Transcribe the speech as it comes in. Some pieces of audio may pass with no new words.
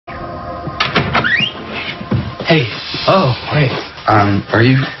Hey. Oh, wait. Are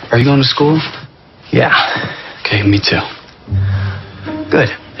you going to school? Yeah. Okay, me too. Good.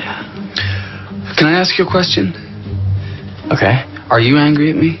 Can I ask you a question? Okay. Are you angry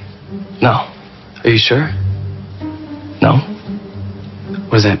at me? No. Are you sure? No.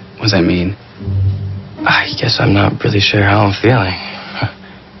 What does that mean? I guess I'm not really sure how I'm feeling.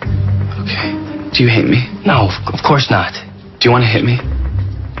 Okay. Do you hate me? No, of course not. Do you want to hit me?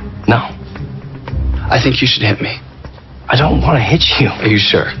 No. I think you should hit me. I don't want to hit you. Are you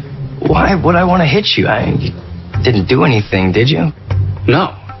sure? Why would I want to hit you? You didn't do anything, did you?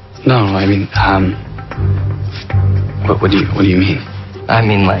 No. I mean, what do you mean? I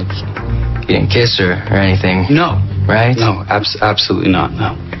mean, like, you didn't kiss her or anything. No. Right? No, absolutely not.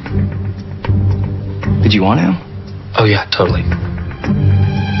 No. Did you want to? Oh yeah, totally.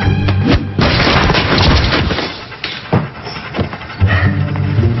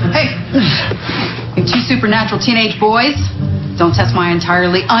 Hey, you two supernatural teenage boys, don't test my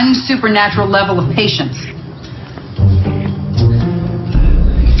entirely unsupernatural level of patience.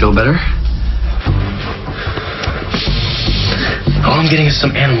 Feel better? All I'm getting is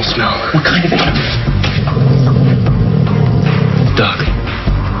some animal smell. What kind of animal? Dog.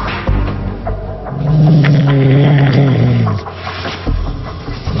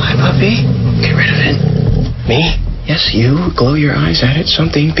 Hi, puppy. Get rid of it. Me? Yes, you. Glow your eyes at it.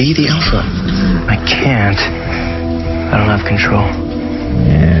 Something. Be the alpha. I can't. I don't have control.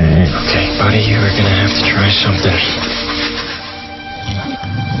 Okay, buddy, you are gonna have to try something.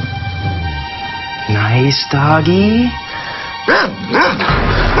 Nice, doggy.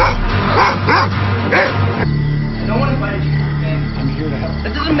 No one invited you. I'm here to help.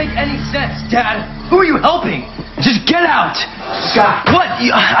 That doesn't make any sense, Dad. Who are you helping? Just get out. Scott. What?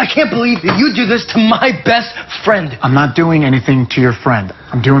 I can't believe that you do this to my best friend. I'm not doing anything to your friend.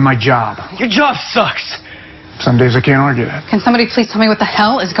 I'm doing my job. Your job sucks. Some days I can't argue that. Can somebody please tell me what the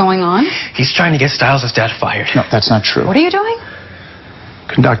hell is going on? He's trying to get Styles' dad fired. No, that's not true. What are you doing?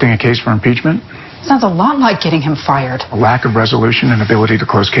 Conducting a case for impeachment. Sounds a lot like getting him fired. A lack of resolution and ability to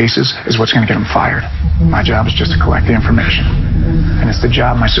close cases is what's going to get him fired. My job is just to collect the information. And it's the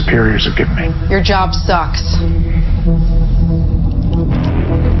job my superiors have given me. Your job sucks.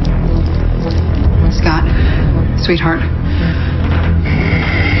 Scott, sweetheart,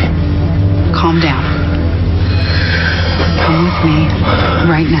 calm down. Come with me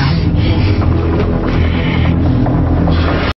right now.